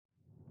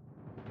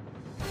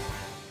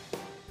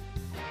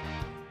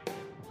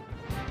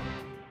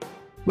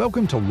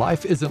Welcome to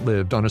Life Isn't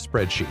Lived on a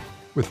Spreadsheet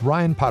with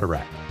Ryan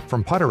Potterack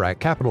from Potterack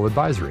Capital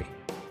Advisory.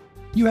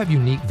 You have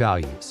unique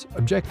values,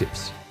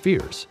 objectives,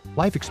 fears,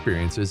 life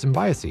experiences, and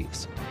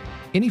biases.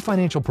 Any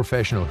financial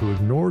professional who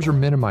ignores or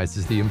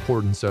minimizes the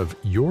importance of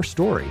your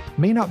story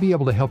may not be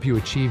able to help you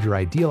achieve your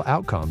ideal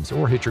outcomes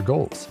or hit your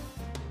goals.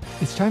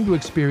 It's time to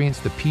experience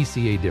the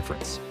PCA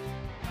difference.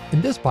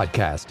 In this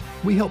podcast,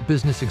 we help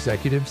business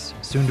executives,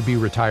 soon-to-be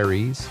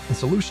retirees, and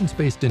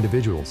solutions-based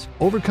individuals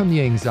overcome the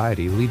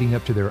anxiety leading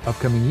up to their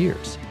upcoming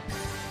years.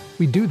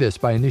 We do this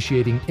by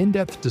initiating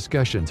in-depth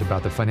discussions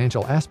about the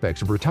financial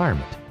aspects of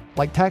retirement,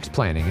 like tax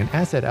planning and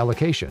asset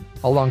allocation,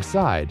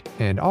 alongside,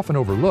 and often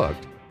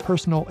overlooked,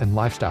 personal and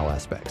lifestyle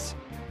aspects.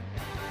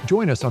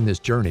 Join us on this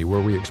journey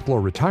where we explore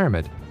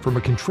retirement from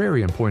a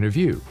contrarian point of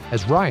view,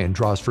 as Ryan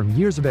draws from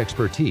years of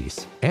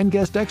expertise and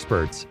guest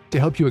experts to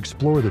help you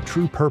explore the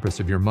true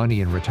purpose of your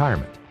money in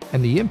retirement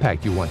and the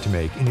impact you want to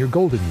make in your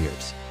golden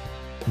years.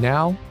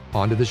 Now,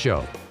 on to the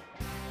show.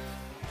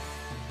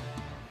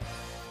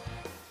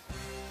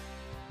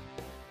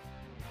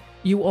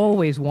 You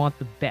always want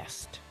the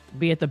best,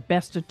 be it the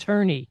best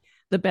attorney,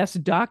 the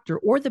best doctor,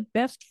 or the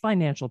best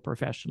financial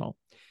professional.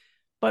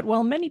 But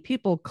while many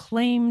people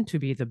claim to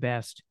be the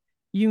best,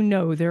 you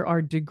know there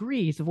are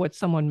degrees of what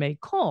someone may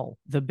call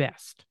the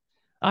best.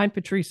 I'm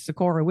Patrice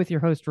Sikora with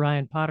your host,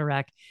 Ryan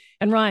Potterack.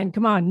 And Ryan,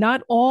 come on,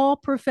 not all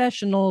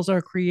professionals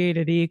are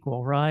created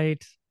equal,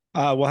 right?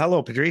 Well,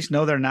 hello, Patrice.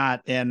 No, they're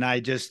not. And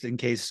I just, in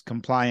case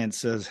compliance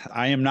says,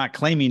 I am not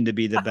claiming to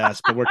be the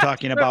best, but we're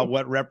talking about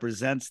what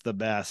represents the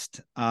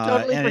best.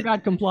 Totally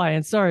forgot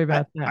compliance. Sorry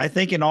about that. I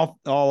think in all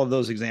of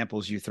those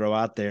examples you throw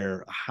out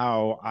there,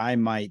 how I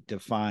might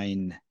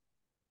define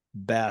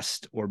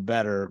best or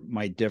better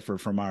might differ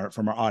from our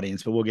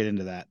audience, but we'll get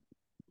into that.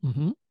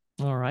 Mm-hmm.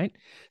 All right.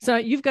 So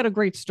you've got a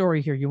great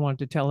story here you wanted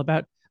to tell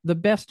about the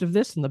best of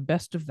this and the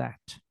best of that.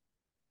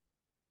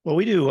 Well,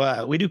 we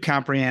do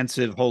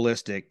comprehensive,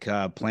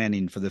 holistic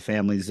planning for the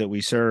families that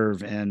we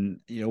serve.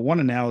 And,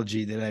 one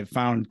analogy that I've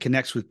found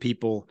connects with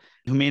people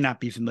who may not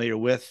be familiar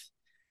with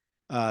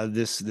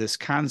this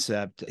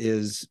concept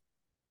is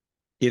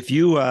if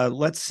you,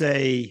 let's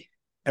say,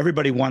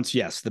 everybody wants,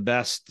 yes, the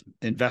best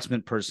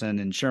investment person,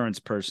 insurance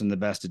person, the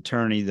best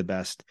attorney, the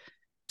best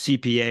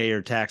CPA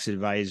or tax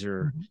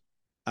advisor.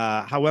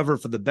 Mm-hmm. However,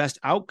 for the best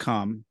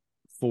outcome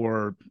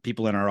for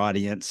people in our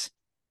audience,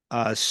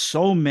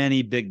 so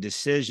many big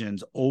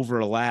decisions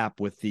overlap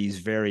with these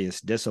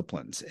various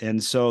disciplines.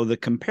 And so the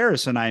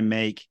comparison I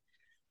make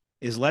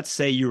is, let's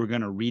say you were going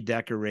to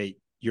redecorate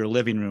your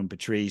living room,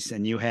 Patrice,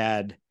 and you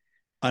had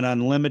an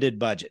unlimited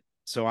budget.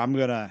 So I'm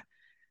going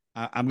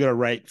to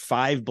write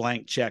 5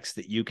 blank checks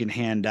that you can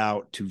hand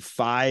out to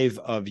 5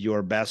 of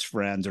your best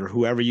friends or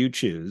whoever you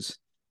choose.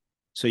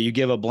 So you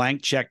give a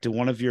blank check to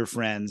one of your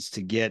friends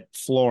to get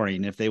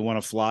flooring. If they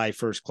want to fly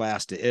first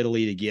class to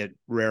Italy to get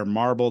rare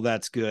marble,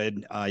 that's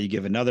good. You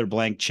give another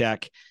blank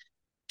check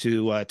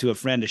to a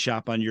friend to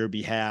shop on your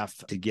behalf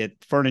to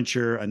get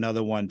furniture,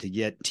 another one to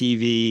get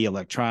TV,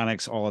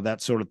 electronics, all of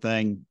that sort of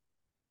thing.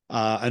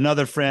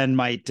 Another friend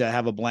might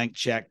have a blank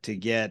check to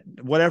get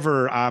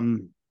whatever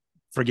I'm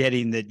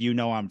forgetting that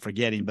I'm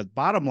forgetting. But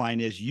bottom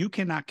line is you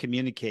cannot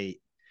communicate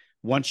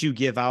once you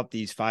give out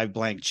these 5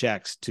 blank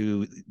checks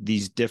to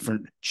these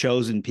different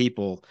chosen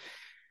people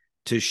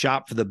to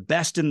shop for the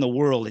best in the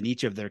world in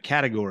each of their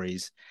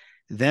categories.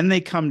 Then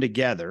they come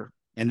together,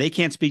 and they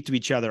can't speak to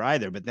each other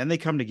either, but then they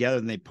come together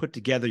and they put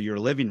together your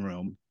living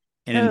room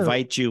and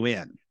invite you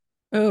in.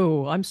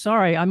 Oh, I'm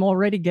sorry. I'm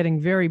already getting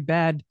very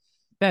bad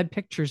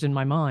pictures in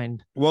my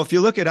mind. Well, if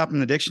you look it up in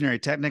the dictionary,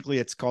 technically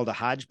it's called a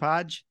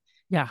hodgepodge.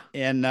 Yeah.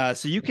 And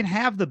so you can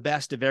have the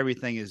best of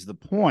everything is the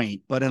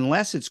point, but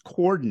unless it's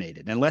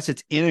coordinated, unless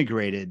it's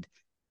integrated,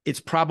 it's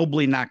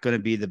probably not going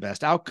to be the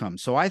best outcome.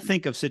 So I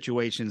think of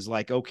situations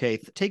like, okay,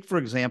 take, for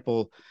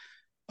example,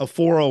 a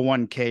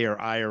 401k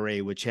or IRA,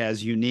 which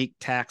has unique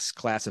tax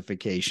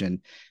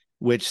classification,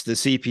 which the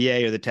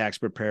CPA or the tax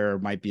preparer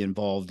might be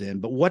involved in.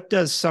 But what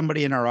does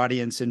somebody in our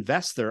audience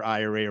invest their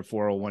IRA or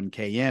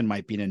 401k in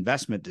might be an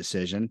investment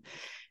decision.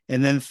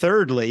 And then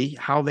thirdly,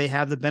 how they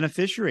have the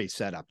beneficiary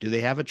set up. Do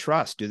they have a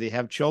trust? Do they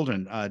have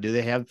children? Do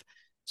they have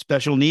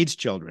special needs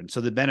children?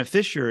 So the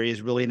beneficiary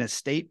is really an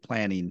estate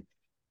planning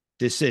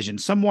decision,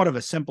 somewhat of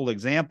a simple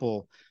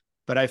example,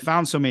 but I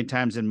found so many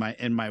times in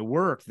my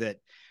work that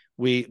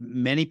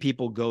many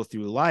people go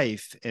through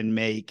life and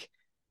make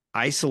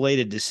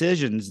isolated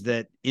decisions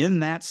that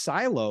in that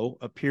silo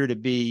appear to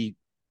be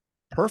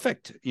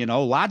perfect,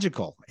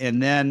 logical.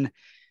 And then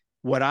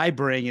what I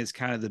bring is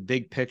kind of the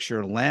big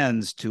picture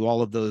lens to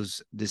all of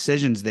those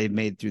decisions they've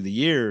made through the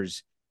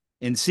years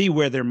and see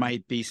where there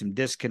might be some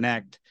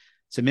disconnect,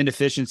 some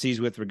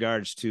inefficiencies with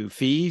regards to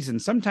fees, and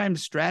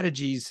sometimes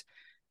strategies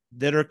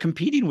that are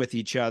competing with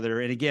each other.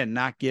 And again,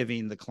 not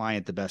giving the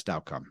client the best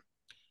outcome.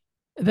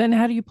 Then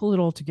how do you pull it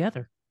all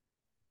together?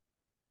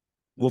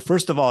 Well,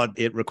 first of all,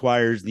 it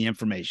requires the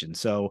information.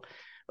 So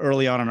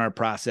early on in our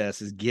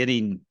process is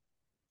getting,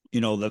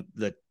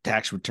 the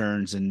tax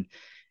returns and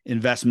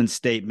investment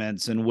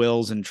statements and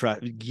wills and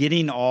trust,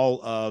 getting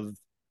all of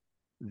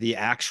the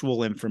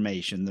actual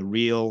information, the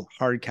real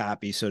hard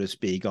copy, so to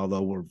speak,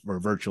 although we're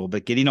virtual,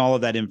 but getting all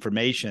of that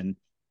information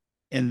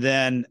and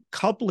then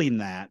coupling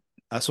that.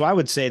 So I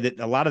would say that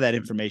a lot of that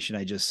information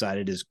I just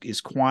cited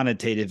is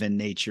quantitative in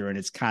nature, and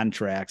it's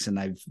contracts, and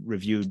I've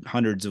reviewed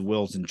hundreds of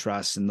wills and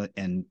trusts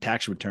and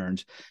tax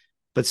returns.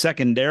 But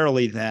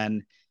secondarily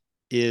then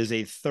is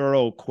a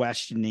thorough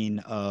questioning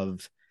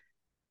of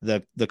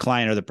the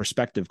client or the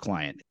prospective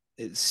client,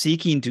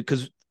 seeking to,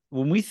 because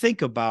when we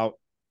think about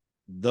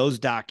those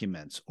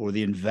documents or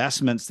the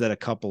investments that a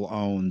couple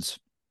owns,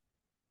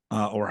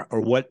 or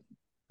what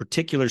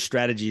particular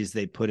strategies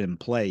they put in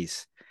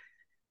place,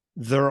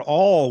 they're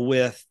all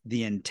with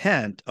the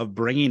intent of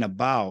bringing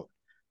about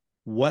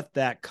what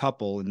that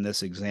couple in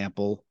this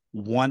example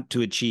want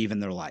to achieve in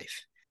their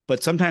life.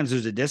 But sometimes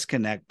there's a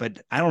disconnect,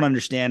 but I don't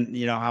understand,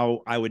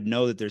 how I would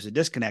know that there's a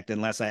disconnect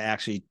unless I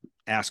actually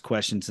asked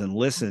questions and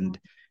listened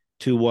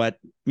to what,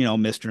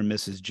 Mr. and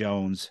Mrs.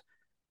 Jones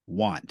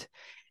want.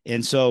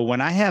 And so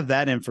when I have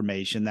that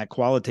information, that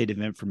qualitative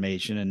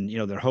information,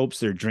 and, their hopes,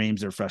 their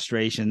dreams, their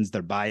frustrations,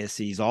 their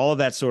biases, all of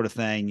that sort of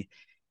thing,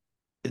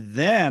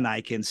 then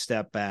I can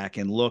step back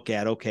and look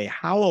at, okay,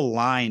 how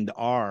aligned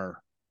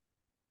are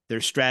their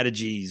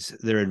strategies,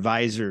 their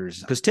advisors?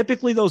 Because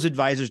typically those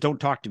advisors don't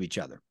talk to each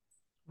other.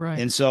 Right.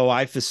 And so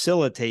I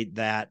facilitate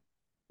that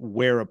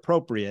where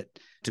appropriate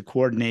to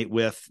coordinate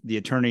with the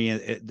attorney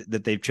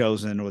that they've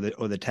chosen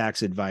or the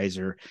tax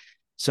advisor.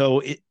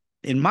 So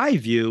in my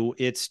view,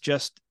 it's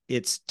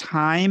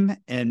time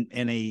and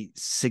a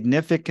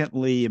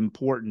significantly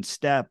important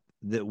step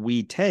that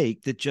we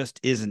take that just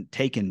isn't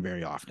taken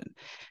very often.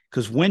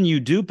 Because when you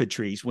do,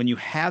 Patrice, when you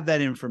have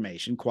that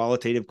information,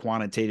 qualitative,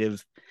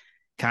 quantitative,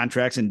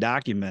 contracts and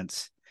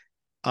documents,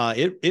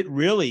 it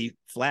really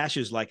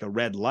flashes like a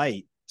red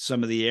light,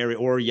 some of the area,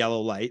 or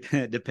yellow light,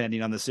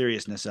 depending on the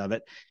seriousness of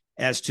it,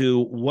 as to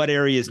what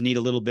areas need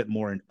a little bit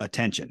more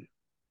attention.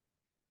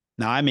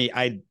 Now,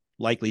 I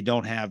likely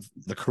don't have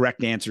the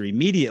correct answer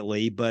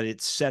immediately, but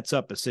it sets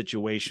up a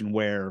situation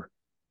where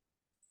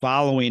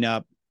following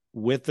up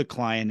with the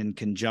client in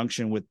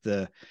conjunction with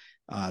the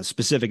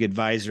specific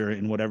advisor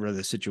in whatever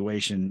the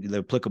situation, the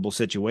applicable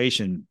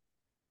situation.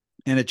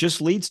 And it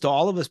just leads to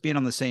all of us being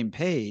on the same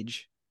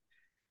page,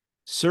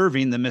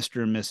 serving the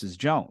Mr. and Mrs.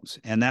 Jones.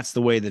 And that's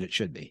the way that it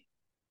should be.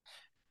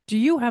 Do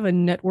you have a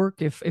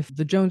network? If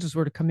the Joneses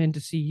were to come in to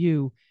see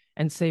you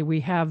and say, we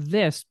have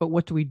this, but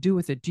what do we do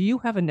with it? Do you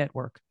have a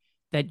network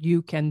that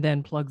you can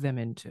then plug them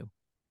into?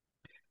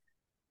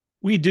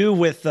 We do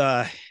with,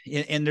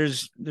 and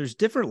there's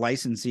different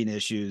licensing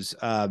issues.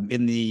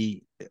 In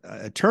the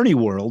attorney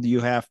world,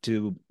 you have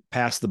to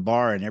pass the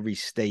bar in every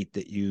state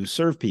that you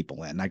serve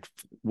people in.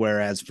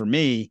 Whereas for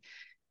me,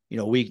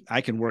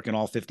 I can work in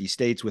all 50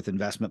 states with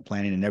investment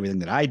planning and everything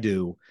that I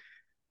do.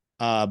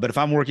 But if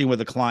I'm working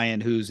with a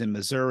client who's in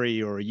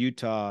Missouri or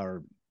Utah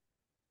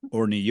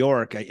or New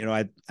York,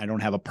 I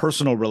don't have a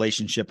personal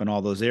relationship in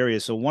all those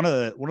areas. So one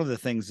of the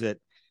things that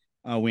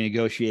we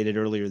negotiated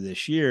earlier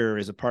this year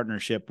is a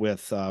partnership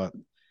with a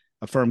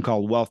firm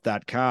called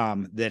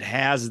Wealth.com that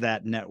has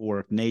that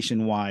network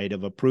nationwide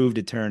of approved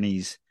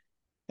attorneys,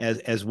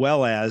 as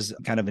well as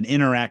kind of an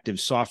interactive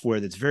software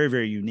that's very,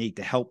 very unique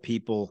to help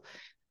people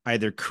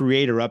either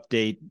create or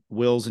update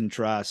wills and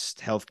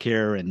trusts,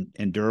 healthcare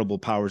and durable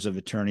powers of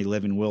attorney,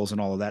 living wills, and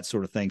all of that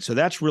sort of thing. So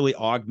that's really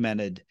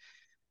augmented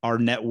our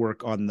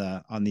network on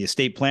the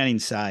estate planning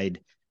side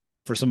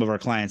for some of our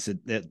clients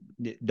that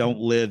don't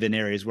live in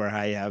areas where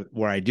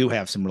I do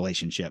have some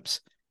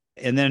relationships.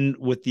 And then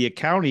with the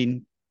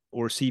accounting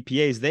or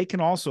CPAs, they can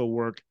also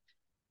work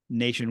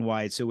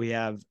nationwide. So we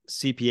have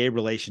CPA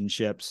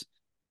relationships.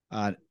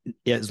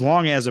 As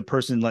long as a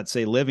person, let's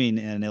say, living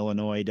in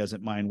Illinois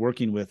doesn't mind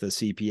working with a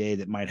CPA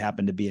that might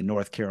happen to be in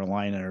North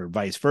Carolina or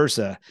vice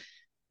versa,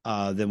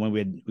 then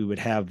we would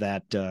have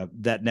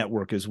that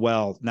network as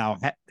well. Now,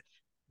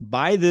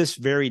 by this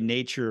very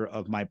nature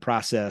of my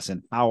process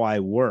and how I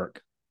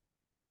work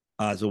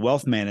as a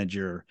wealth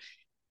manager,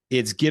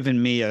 it's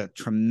given me a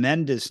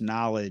tremendous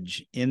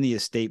knowledge in the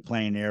estate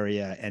planning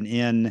area and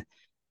in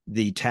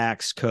the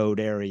tax code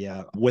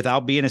area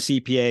without being a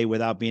CPA,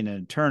 without being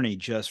an attorney,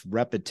 just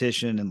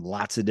repetition and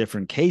lots of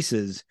different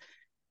cases.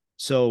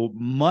 So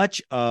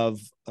much of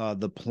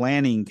the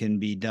planning can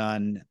be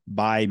done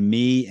by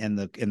me and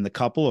the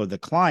couple or the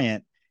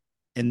client.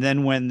 And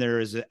then when there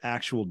is an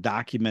actual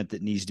document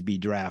that needs to be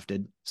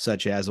drafted,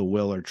 such as a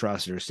will or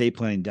trust or estate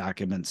planning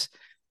documents,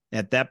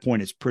 at that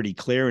point, it's pretty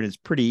clear and it's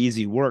pretty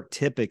easy work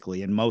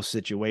typically in most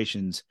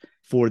situations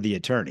for the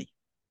attorney.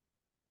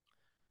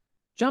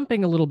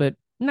 Jumping a little bit,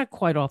 not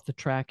quite off the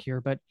track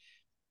here, but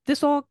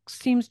this all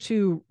seems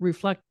to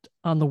reflect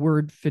on the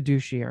word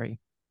fiduciary.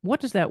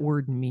 What does that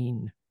word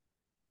mean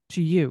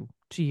to you?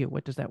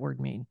 What does that word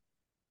mean?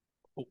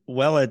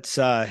 Well, it's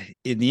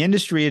in the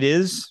industry, it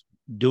is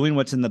doing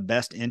what's in the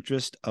best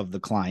interest of the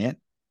client,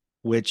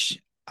 which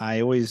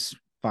I always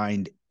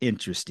find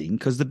interesting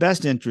because the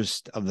best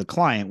interest of the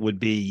client would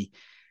be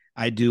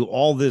I do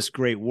all this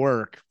great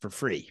work for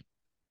free.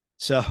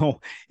 So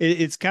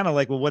it's kind of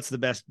like, well, what's the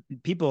best?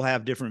 People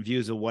have different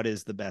views of what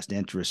is the best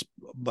interest,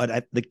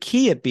 but the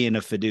key at being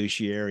a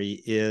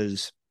fiduciary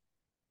is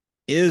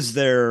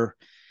there,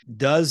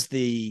 does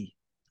the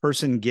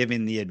person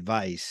giving the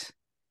advice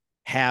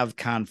have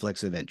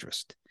conflicts of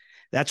interest?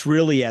 That's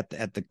really at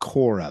the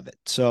core of it.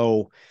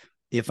 So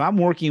if I'm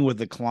working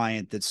with a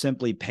client that's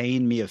simply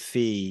paying me a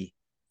fee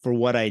for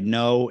what I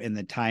know and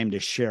the time to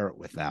share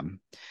with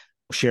them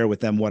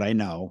what I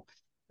know,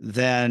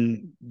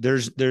 then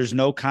there's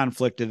no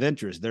conflict of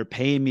interest. They're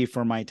paying me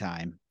for my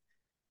time.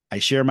 I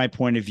share my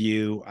point of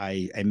view.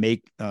 I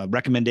make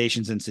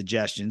recommendations and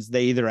suggestions.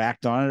 They either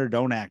act on it or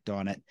don't act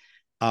on it.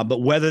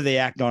 But whether they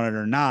act on it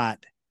or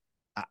not,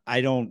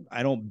 I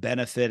don't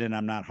benefit and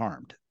I'm not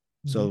harmed.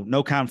 So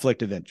no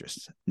conflict of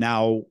interest.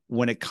 Now,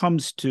 when it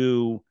comes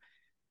to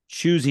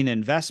choosing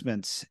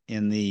investments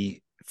in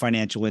the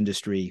financial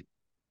industry,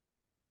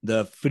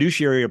 the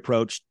fiduciary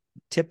approach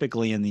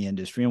typically in the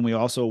industry, and we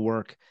also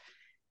work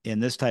in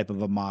this type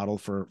of a model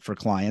for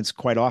clients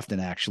quite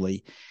often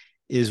actually,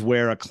 is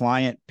where a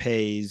client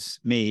pays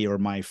me or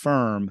my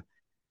firm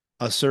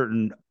a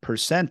certain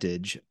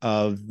percentage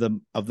of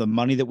the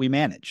money that we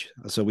manage.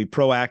 So we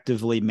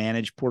proactively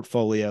manage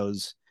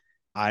portfolios,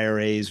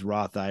 IRAs,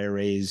 Roth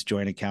IRAs,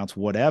 joint accounts,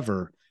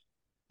 whatever.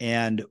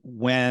 And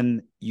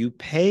when you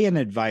pay an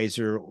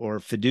advisor or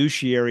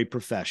fiduciary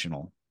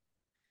professional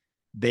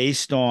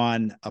based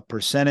on a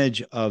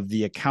percentage of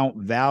the account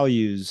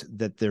values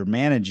that they're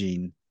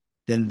managing,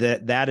 then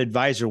that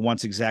advisor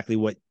wants exactly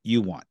what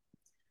you want.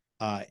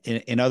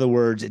 In other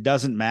words, it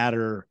doesn't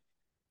matter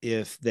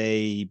if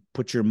they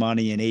put your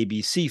money in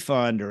ABC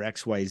fund or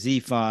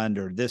XYZ fund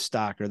or this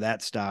stock or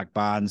that stock,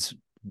 bonds,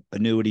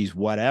 annuities,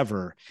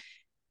 whatever.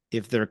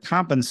 If they're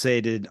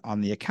compensated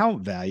on the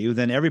account value,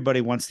 then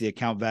everybody wants the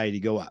account value to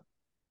go up.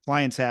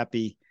 Client's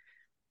happy,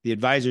 the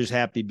advisor's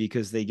happy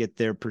because they get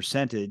their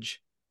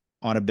percentage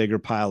on a bigger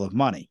pile of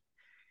money.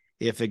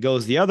 If it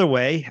goes the other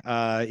way,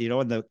 and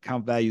the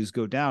account values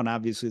go down,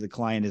 obviously the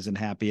client isn't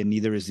happy and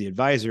neither is the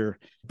advisor,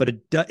 but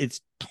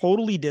it's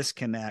totally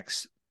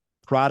disconnects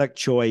product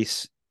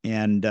choice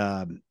and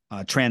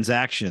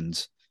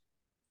transactions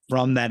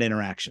from that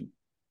interaction.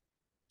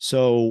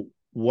 So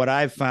what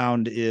I've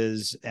found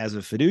is, as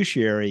a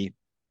fiduciary,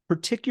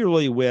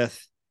 particularly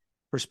with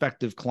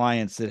prospective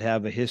clients that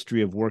have a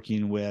history of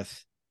working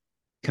with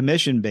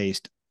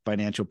commission-based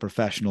financial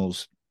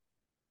professionals,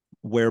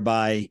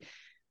 whereby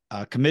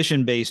a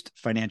commission-based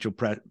financial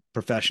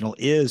professional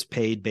is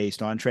paid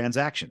based on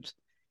transactions.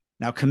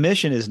 Now,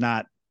 commission is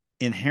not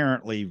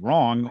inherently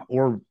wrong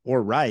or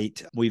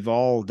right. We've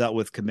all dealt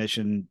with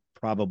commission,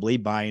 probably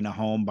buying a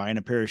home, buying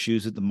a pair of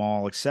shoes at the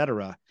mall,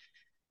 etc.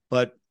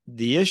 But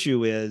the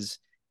issue is,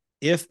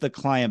 if the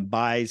client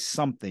buys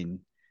something,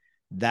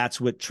 that's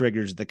what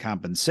triggers the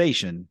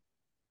compensation.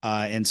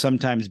 And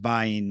sometimes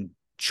buying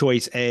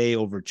choice A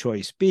over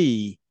choice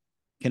B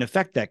can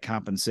affect that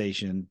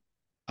compensation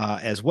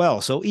as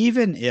well. So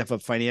even if a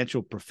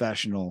financial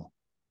professional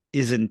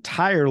is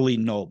entirely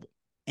noble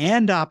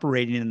and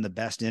operating in the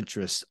best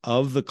interests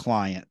of the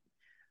client,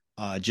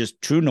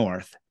 just true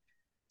north,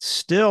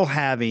 still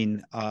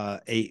having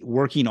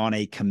working on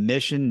a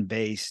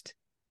commission-based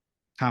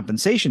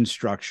compensation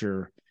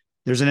structure,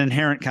 there's an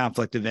inherent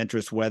conflict of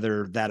interest,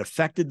 whether that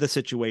affected the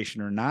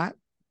situation or not.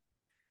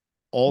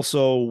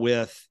 Also,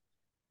 with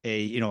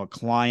a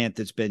client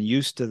that's been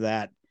used to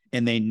that,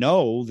 and they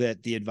know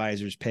that the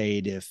advisor's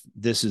paid if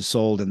this is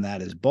sold and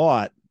that is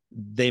bought,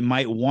 they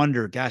might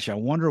wonder, gosh, I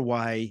wonder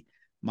why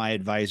my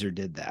advisor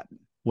did that.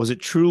 Was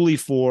it truly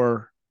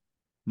for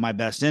my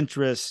best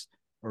interest,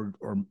 or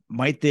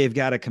might they have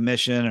got a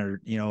commission,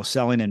 or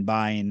selling and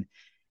buying?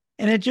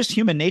 And it just,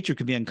 human nature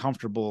could be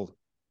uncomfortable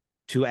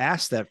to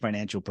ask that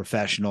financial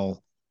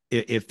professional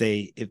if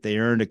they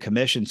earned a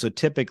commission. So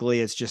typically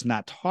it's just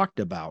not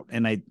talked about.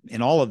 And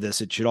in all of this,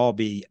 it should all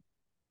be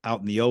out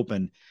in the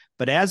open.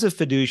 But as a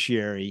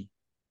fiduciary,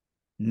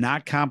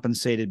 not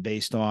compensated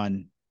based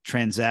on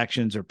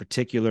transactions or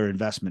particular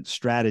investment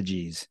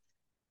strategies,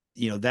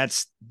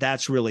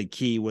 that's really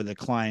key, where the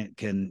client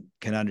can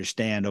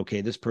understand,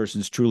 okay, this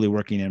person's truly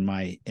working in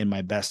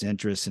my best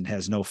interest and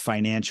has no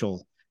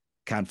financial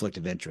conflict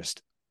of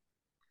interest.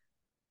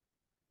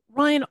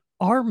 Ryan,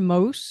 are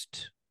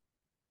most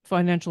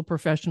financial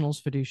professionals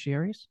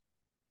fiduciaries?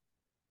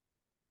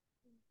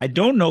 I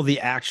don't know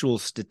the actual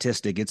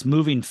statistic. It's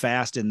moving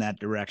fast in that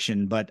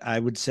direction, but I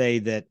would say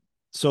that,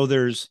 so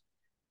there's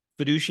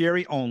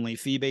fiduciary only,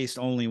 fee-based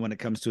only when it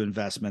comes to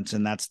investments,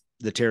 and that's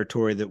the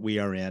territory that we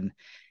are in.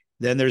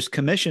 Then there's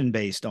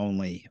commission-based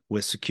only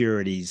with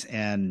securities,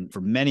 and for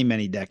many,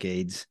 many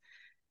decades,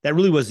 that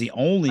really was the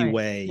only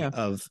way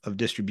of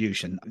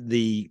distribution.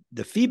 The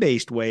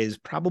fee-based way is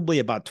probably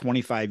about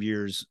 25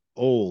 years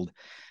old.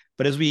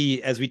 But as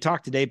we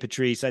talk today,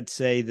 Patrice, I'd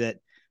say that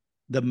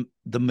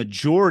the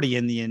majority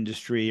in the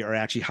industry are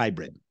actually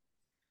hybrid.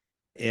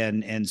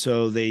 And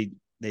so they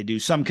do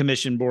some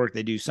commission work,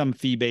 they do some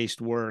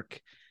fee-based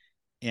work.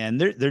 And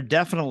there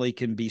definitely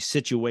can be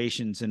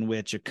situations in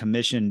which a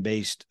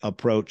commission-based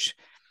approach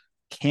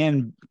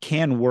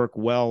can work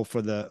well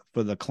for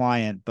the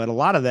client, but a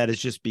lot of that is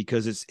just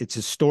because it's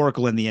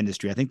historical in the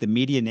industry. I think the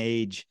median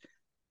age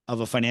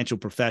of a financial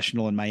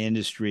professional in my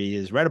industry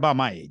is right about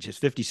my age. It's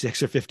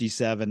 56 or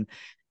 57.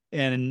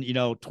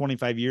 And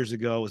 25 years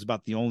ago it was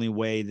about the only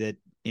way that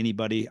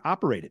anybody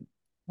operated.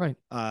 Right.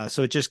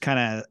 So it just kind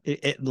of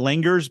it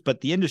lingers,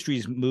 but the industry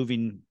is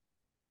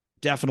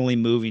definitely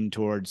moving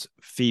towards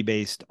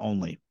fee-based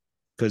only.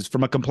 Because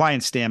from a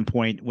compliance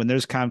standpoint, when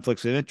there's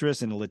conflicts of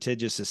interest in a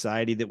litigious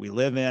society that we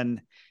live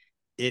in,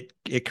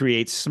 it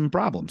creates some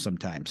problems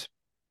sometimes.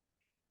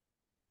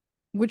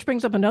 Which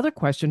brings up another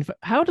question.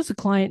 How does a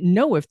client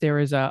know if there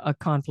is a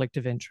conflict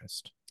of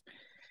interest?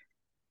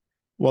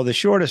 Well, the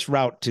shortest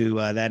route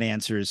to that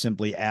answer is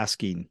simply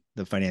asking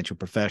the financial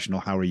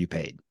professional, how are you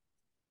paid?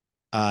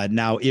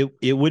 Now,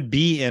 it would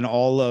be in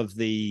all of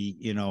the,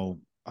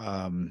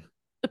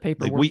 the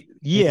paperwork.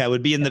 it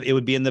would be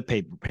in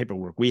the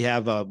paperwork. We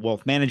have a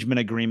wealth management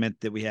agreement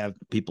that we have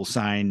people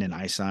sign and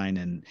I sign,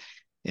 and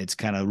it's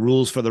kind of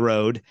rules for the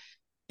road,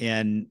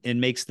 and it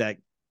makes that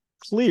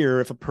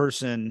clear if a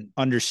person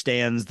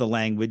understands the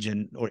language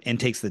and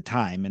takes the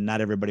time. And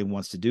not everybody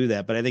wants to do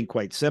that, but I think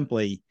quite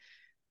simply,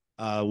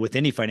 with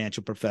any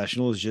financial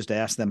professional, is just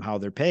ask them how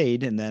they're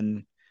paid, and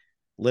then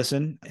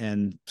listen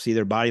and see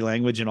their body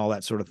language and all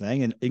that sort of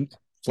thing, and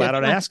flat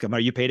out ask them, are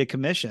you paid a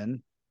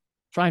commission?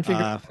 Try and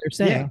figure out what they're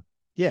saying.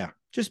 Yeah.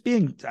 Just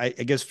being, I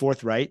guess,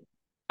 forthright.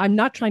 I'm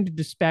not trying to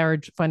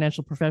disparage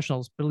financial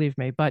professionals, believe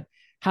me, but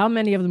how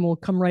many of them will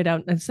come right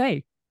out and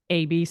say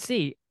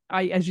ABC?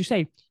 As you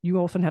say, you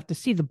often have to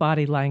see the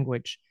body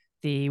language.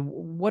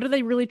 What are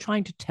they really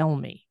trying to tell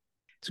me?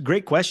 It's a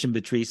great question,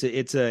 Patrice.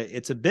 It's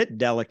a bit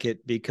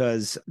delicate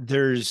because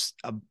there's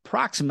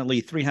approximately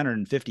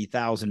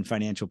 350,000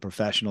 financial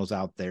professionals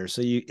out there.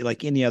 So you,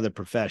 like any other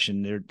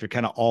profession, they're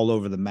kind of all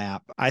over the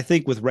map. I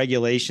think with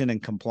regulation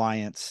and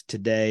compliance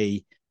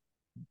today,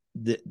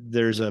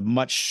 there's a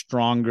much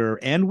stronger,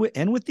 and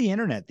with the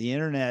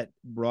internet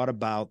brought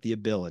about the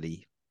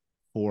ability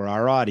for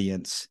our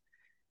audience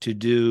to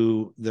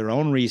do their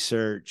own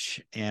research.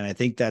 And I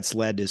think that's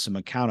led to some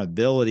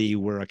accountability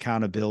where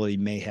accountability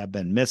may have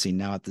been missing.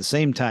 Now, at the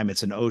same time,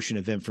 it's an ocean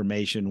of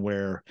information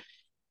where,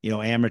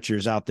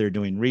 amateurs out there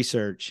doing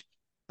research,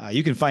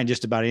 you can find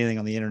just about anything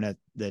on the internet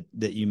that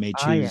you may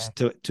choose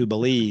to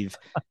believe.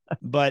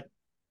 But,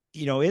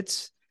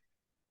 it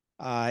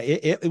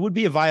would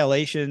be a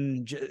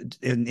violation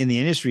in the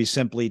industry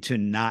simply to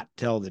not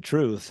tell the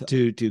truth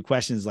to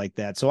questions like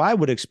that. So I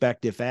would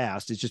expect, if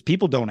asked, it's just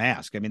people don't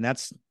ask. I mean,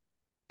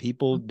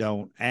 people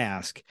don't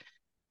ask,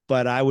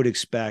 but I would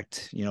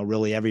expect,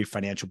 really every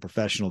financial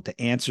professional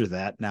to answer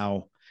that.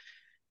 Now,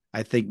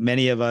 I think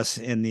many of us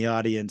in the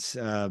audience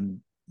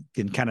can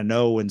kind of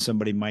know when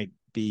somebody might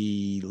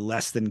be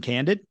less than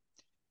candid.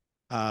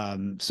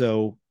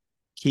 So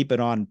keep it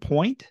on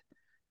point,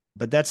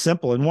 but that's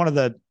simple.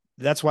 And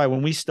that's why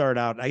when we start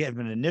out, I have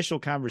an initial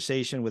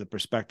conversation with a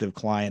prospective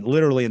client.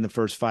 Literally in the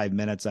first 5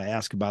 minutes, I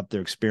ask about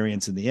their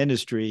experience in the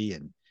industry,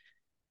 and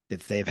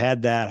if they've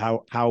had that,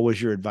 how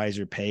was your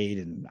advisor paid?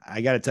 And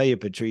I got to tell you,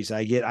 Patrice,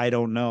 I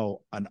don't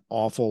know an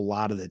awful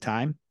lot of the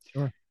time.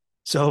 Sure.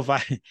 So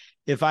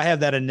if I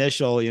have that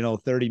initial,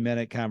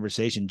 30-minute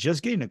conversation,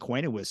 just getting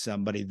acquainted with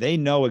somebody, they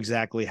know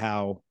exactly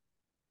how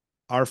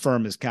our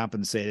firm is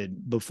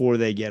compensated before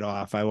they get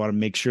off. I want to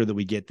make sure that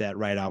we get that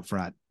right out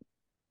front.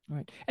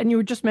 Right. And you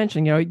were just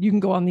mentioning, you can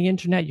go on the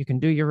internet, you can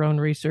do your own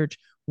research.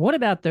 What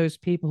about those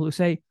people who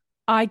say,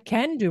 I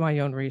can do my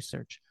own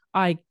research,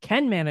 I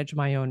can manage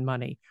my own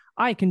money,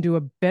 I can do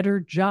a better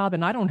job,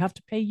 and I don't have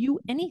to pay you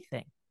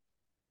anything?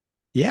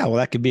 Yeah, well,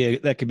 that could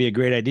be a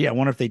great idea. I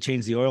wonder if they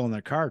change the oil in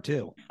their car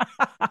too.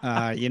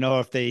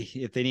 If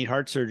they need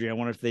heart surgery, I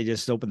wonder if they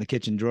just open the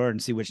kitchen drawer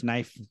and see which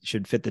knife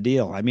should fit the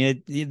deal. I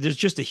mean, there's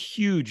just a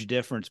huge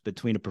difference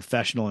between a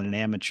professional and an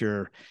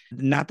amateur.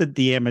 Not that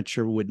the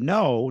amateur would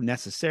know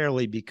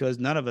necessarily, because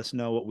none of us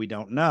know what we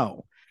don't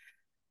know.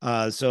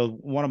 So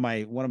one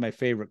of my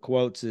favorite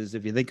quotes is,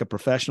 if you think a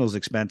professional is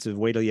expensive,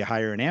 wait till you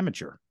hire an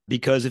amateur.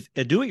 Because if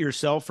a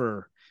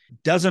do-it-yourselfer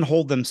doesn't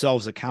hold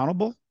themselves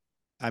accountable,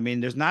 I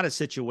mean, there's not a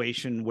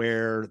situation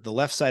where the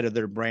left side of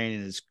their brain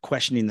is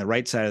questioning the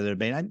right side of their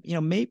brain.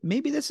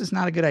 Maybe this is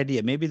not a good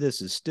idea. Maybe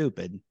this is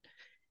stupid,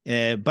 but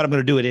I'm going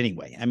to do it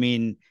anyway. I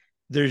mean,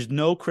 there's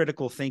no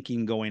critical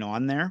thinking going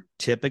on there.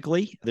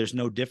 Typically, there's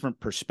no different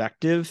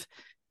perspective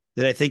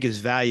that I think is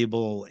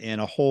valuable in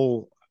a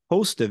whole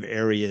host of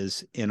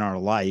areas in our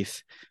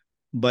life.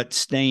 But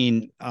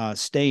staying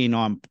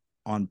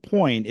on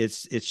point,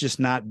 it's just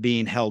not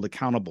being held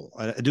accountable.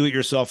 A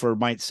do-it-yourselfer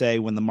might say,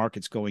 when the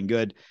market's going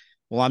good,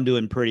 well, I'm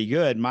doing pretty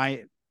good.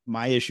 My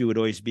issue would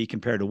always be,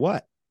 compared to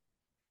what?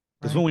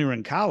 Because when we were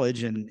in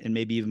college and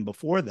maybe even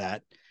before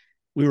that,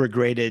 we were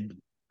graded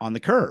on the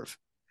curve.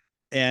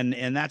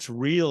 And that's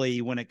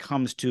really, when it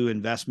comes to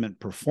investment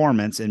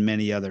performance in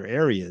many other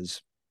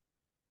areas,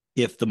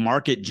 if the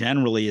market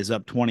generally is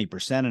up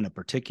 20% in a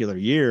particular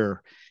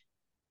year,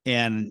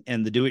 and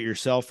the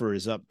do-it-yourselfer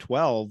is up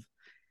 12,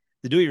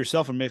 the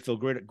do-it-yourselfer may feel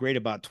great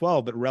about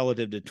 12, but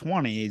relative to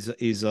 20,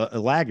 he's a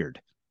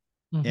laggard.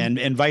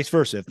 and vice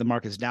versa. If the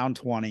market's down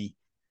 20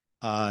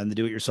 and the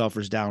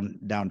do-it-yourselfer's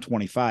down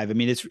 25, I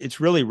mean, it's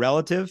really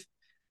relative.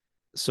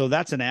 So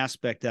that's an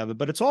aspect of it,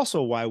 but it's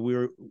also why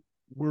we're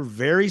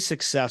very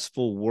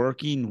successful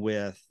working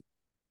with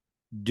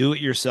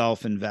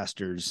do-it-yourself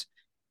investors,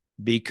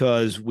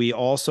 because we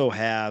also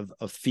have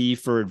a fee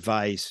for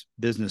advice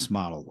business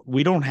model.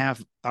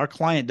 Our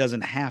client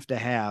doesn't have to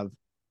have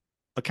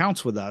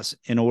accounts with us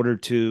in order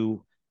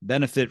to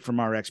benefit from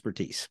our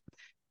expertise.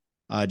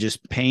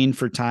 Just paying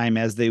for time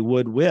as they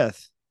would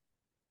with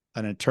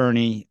an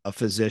attorney, a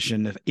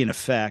physician, in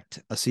effect,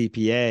 a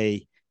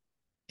CPA.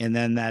 And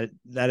then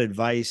that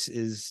advice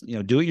is,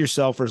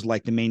 do-it-yourselfers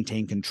like to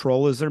maintain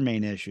control as their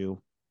main issue,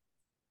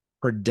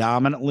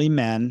 predominantly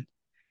men.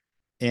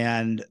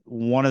 And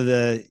one of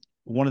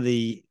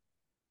the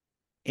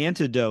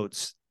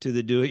antidotes to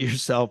the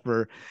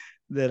do-it-yourselfer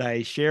that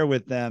I share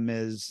with them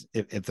is,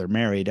 if they're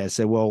married, I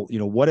say, well,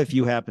 what if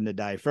you happen to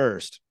die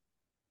first?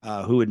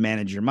 Who would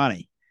manage your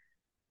money?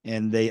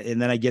 And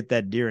then I get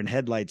that deer in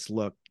headlights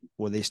look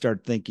where they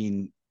start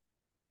thinking,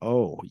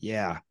 oh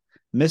yeah,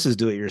 Mrs.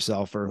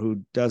 Do-It-Yourselfer,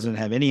 who doesn't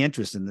have any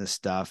interest in this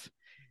stuff,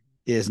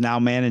 is now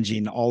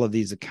managing all of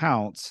these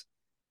accounts.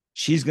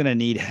 She's going to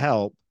need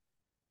help,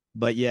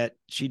 but yet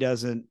she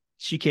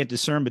can't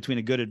discern between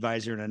a good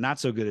advisor and a not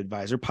so good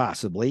advisor,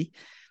 possibly.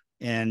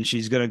 And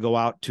she's going to go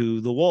out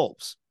to the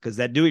wolves, because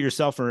that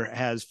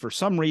do-it-yourselfer for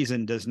some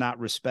reason, does not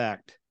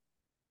respect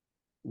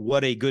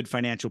what a good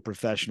financial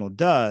professional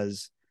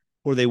does,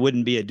 or they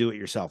wouldn't be a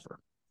do-it-yourselfer.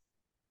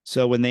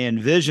 So when they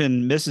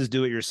envision Mrs.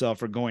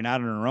 Do-It-Yourselfer going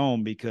out on her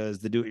own because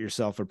the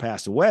do-it-yourselfer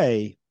passed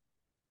away,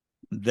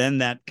 then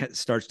that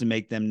starts to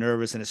make them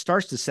nervous, and it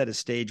starts to set a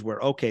stage where,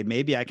 okay,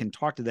 maybe I can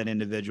talk to that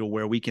individual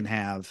where we can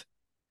have,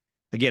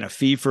 again, a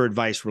fee for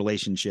advice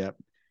relationship.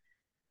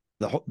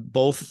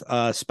 Both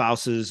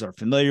spouses are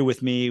familiar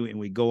with me, and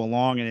we go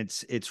along, and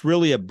it's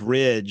really a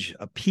bridge,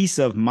 a peace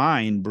of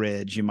mind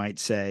bridge, you might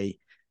say,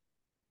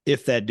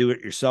 if that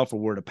do-it-yourselfer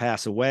were to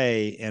pass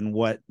away, and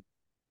what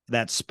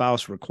that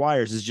spouse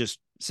requires is just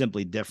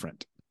simply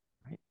different.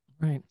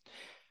 Right.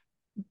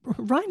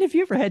 Ryan, have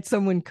you ever had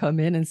someone come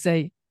in and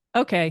say,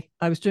 okay,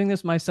 I was doing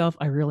this myself,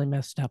 I really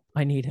messed up,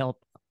 I need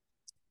help?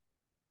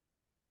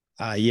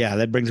 Yeah,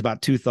 that brings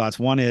about two thoughts.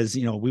 One is,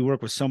 we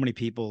work with so many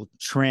people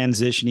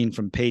transitioning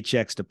from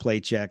paychecks to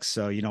playchecks.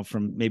 So,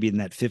 from maybe in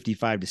that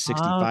 55 to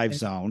 65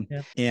 zone.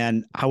 Yeah.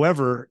 And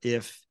however,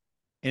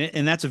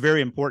 and that's a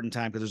very important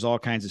time, because there's all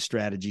kinds of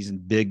strategies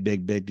and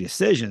big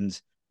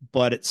decisions.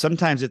 But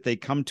sometimes if they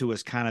come to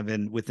us kind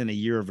of within a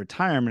year of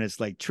retirement, it's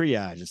like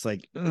triage. It's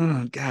like,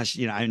 oh, gosh,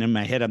 and in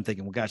my head, I'm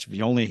thinking, well, gosh, if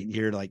you only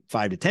here like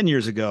 5 to 10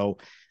 years ago,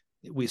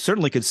 we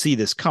certainly could see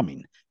this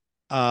coming.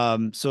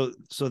 So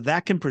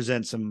that can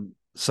present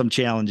some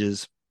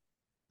challenges.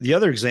 The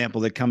other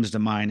example that comes to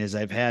mind is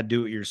I've had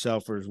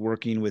do-it-yourselfers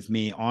working with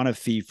me on a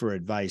fee for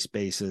advice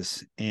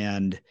basis,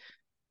 and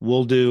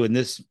we'll do, and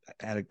this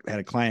had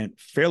a client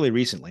fairly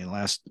recently in the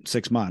last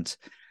 6 months,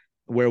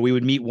 where we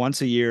would meet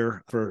once a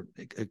year for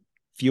a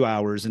few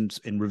hours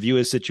and review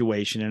his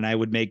situation. And I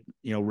would make,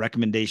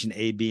 recommendation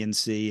A, B, and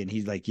C. And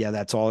he's like, yeah,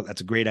 that's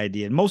a great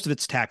idea. And most of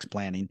it's tax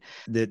planning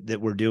that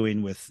we're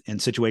doing in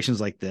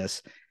situations like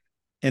this.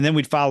 And then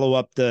we'd follow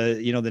up the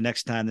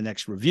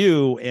next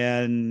review,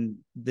 and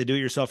the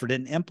do-it-yourselfer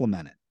didn't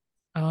implement it.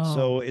 Oh.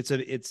 So it's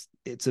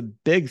a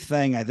big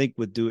thing, I think,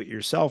 with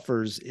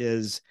do-it-yourselfers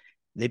is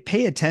they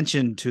pay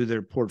attention to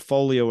their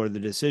portfolio or the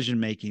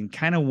decision-making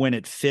kind of when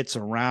it fits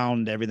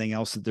around everything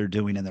else that they're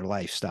doing in their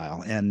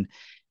lifestyle. And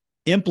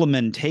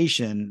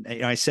implementation,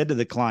 I said to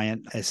the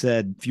client,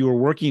 if you were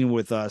working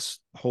with us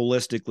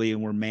holistically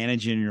and we're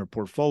managing your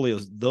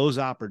portfolios, those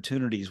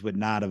opportunities would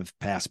not have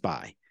passed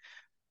by.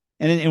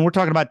 And we're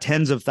talking about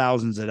tens of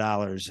thousands of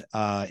dollars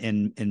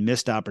in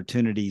missed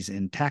opportunities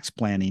in tax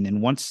planning.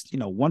 And once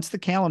the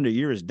calendar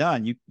year is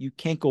done, you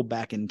can't go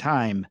back in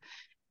time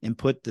and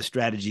put the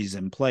strategies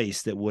in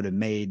place that would have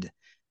made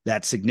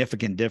that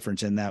significant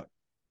difference in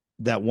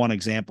that one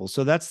example.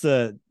 So that's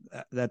a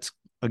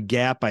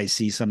gap I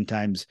see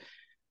sometimes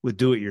with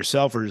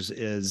do-it-yourselfers,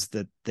 is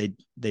that they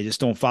just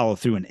don't follow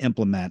through and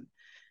implement.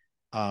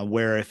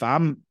 Where if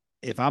I'm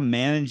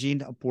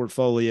managing a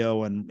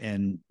portfolio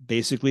and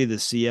basically the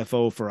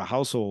CFO for a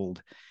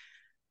household,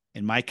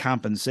 and my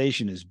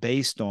compensation is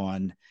based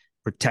on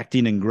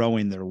protecting and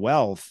growing their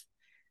wealth,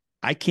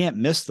 I can't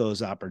miss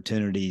those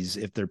opportunities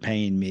if they're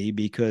paying me,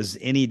 because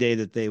any day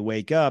that they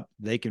wake up,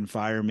 they can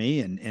fire me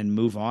and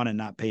move on and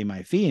not pay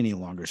my fee any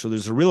longer. So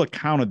there's a real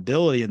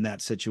accountability in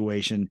that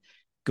situation,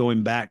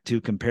 going back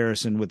to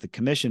comparison with the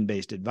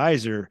commission-based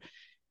advisor.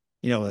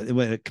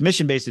 When a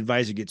commission-based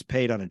advisor gets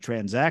paid on a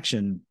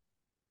transaction,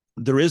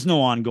 there is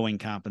no ongoing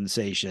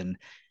compensation.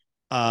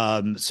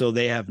 So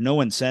they have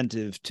no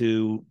incentive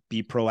to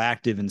be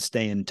proactive and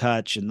stay in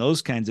touch and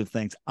those kinds of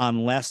things,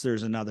 unless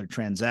there's another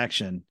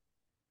transaction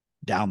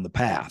down the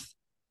path.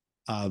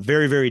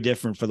 Very, very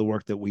different for the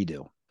work that we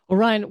do. Well,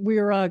 Ryan,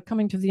 we're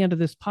coming to the end of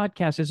this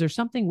podcast. Is there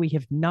something we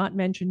have not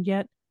mentioned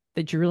yet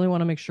that you really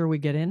want to make sure we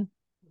get in?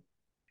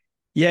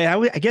 Yeah,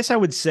 I guess I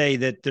would say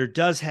that there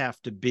does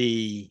have to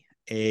be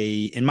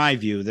in my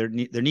view, there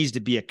needs to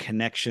be a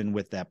connection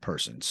with that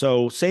person.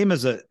 So same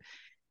as if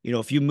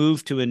you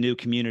move to a new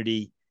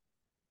community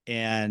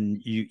and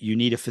you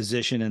need a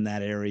physician in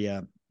that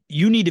area,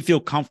 you need to feel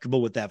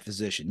comfortable with that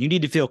physician. You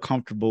need to feel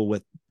comfortable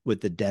with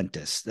the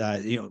dentist.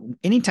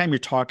 Anytime you're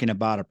talking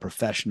about a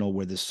professional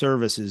where the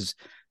service is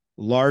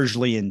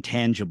largely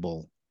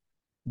intangible,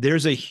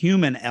 there's a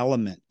human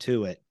element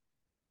to it,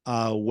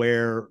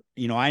 where,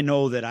 I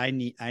know that I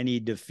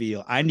need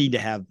to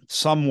have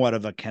somewhat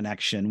of a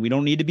connection. We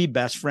don't need to be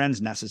best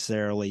friends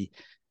necessarily,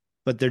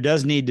 but there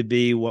does need to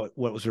be what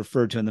was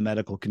referred to in the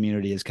medical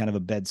community as kind of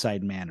a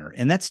bedside manner.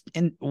 And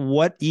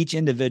what each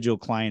individual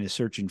client is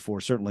searching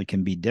for certainly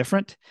can be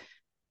different.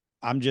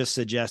 I'm just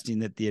suggesting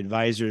that the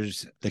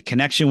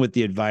connection with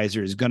the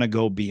advisor is going to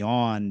go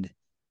beyond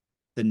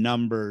the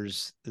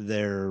numbers,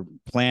 their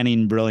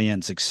planning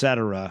brilliance, et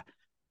cetera,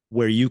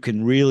 where you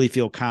can really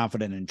feel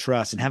confident and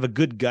trust and have a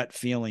good gut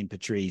feeling,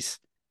 Patrice,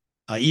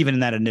 even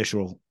in that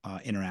initial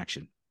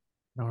interaction.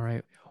 All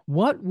right.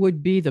 What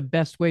would be the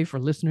best way for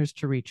listeners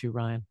to reach you,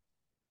 Ryan?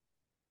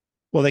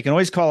 Well, they can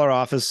always call our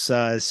office,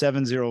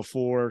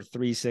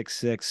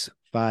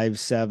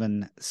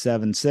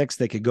 704-366-5776.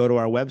 They could go to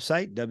our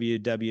website,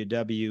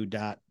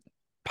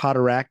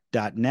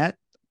 www.poterack.net.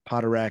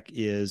 Poterack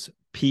is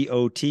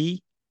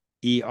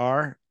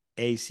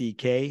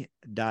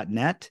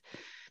POTERACK.net.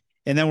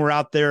 And then we're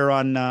out there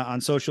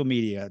on social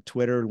media,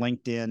 Twitter,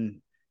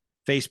 LinkedIn,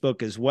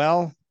 Facebook as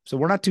well. So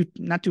we're not too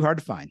hard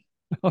to find.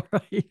 All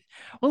right.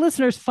 Well,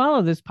 listeners,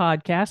 follow this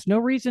podcast. No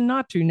reason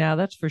not to now,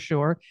 that's for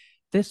sure.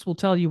 This will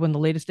tell you when the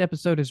latest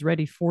episode is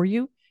ready for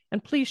you,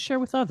 and please share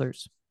with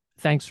others.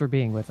 Thanks for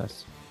being with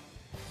us.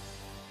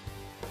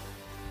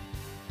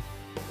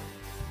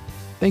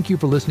 Thank you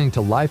for listening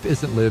to Life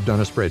Isn't Lived on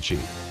a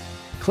Spreadsheet.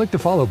 Click the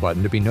follow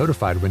button to be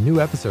notified when new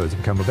episodes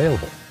become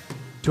available.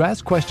 To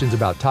ask questions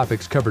about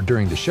topics covered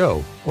during the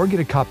show, or get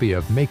a copy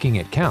of Making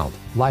It Count,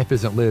 Life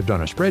Isn't Lived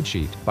on a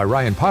Spreadsheet by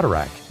Ryan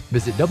Poterack,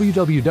 visit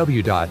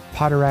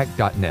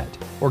www.poterack.net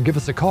or give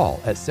us a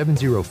call at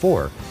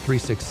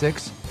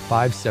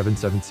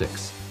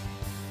 704-366-5776.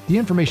 The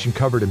information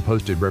covered and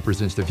posted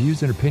represents the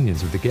views and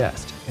opinions of the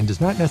guest and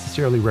does not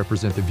necessarily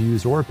represent the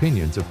views or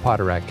opinions of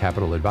Poterack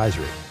Capital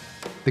Advisory.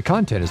 The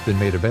content has been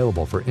made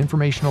available for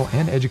informational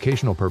and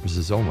educational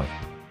purposes only.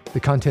 The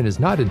content is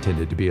not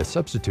intended to be a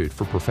substitute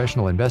for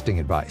professional investing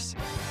advice.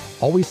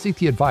 Always seek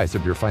the advice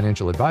of your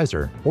financial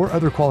advisor or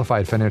other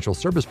qualified financial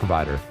service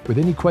provider with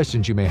any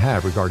questions you may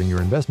have regarding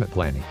your investment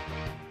planning.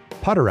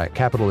 Poterack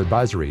Capital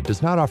Advisory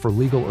does not offer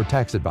legal or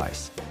tax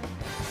advice.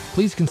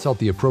 Please consult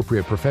the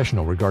appropriate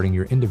professional regarding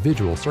your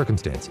individual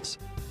circumstances.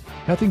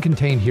 Nothing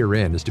contained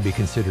herein is to be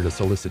considered a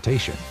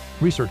solicitation,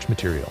 research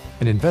material,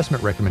 an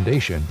investment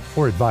recommendation,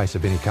 or advice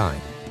of any kind.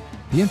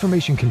 The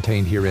information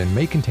contained herein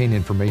may contain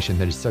information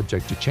that is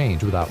subject to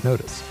change without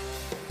notice.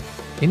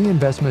 Any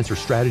investments or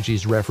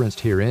strategies referenced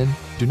herein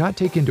do not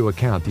take into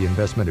account the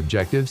investment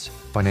objectives,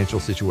 financial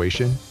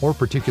situation, or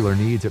particular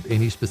needs of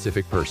any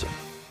specific person.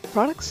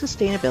 Product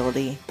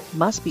sustainability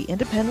must be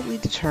independently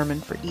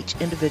determined for each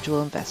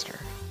individual investor.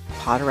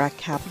 Poterack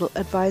Capital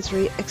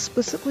Advisory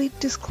explicitly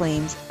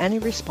disclaims any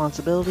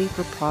responsibility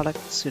for product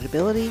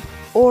suitability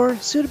or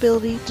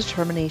suitability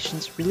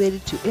determinations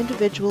related to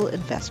individual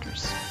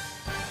investors.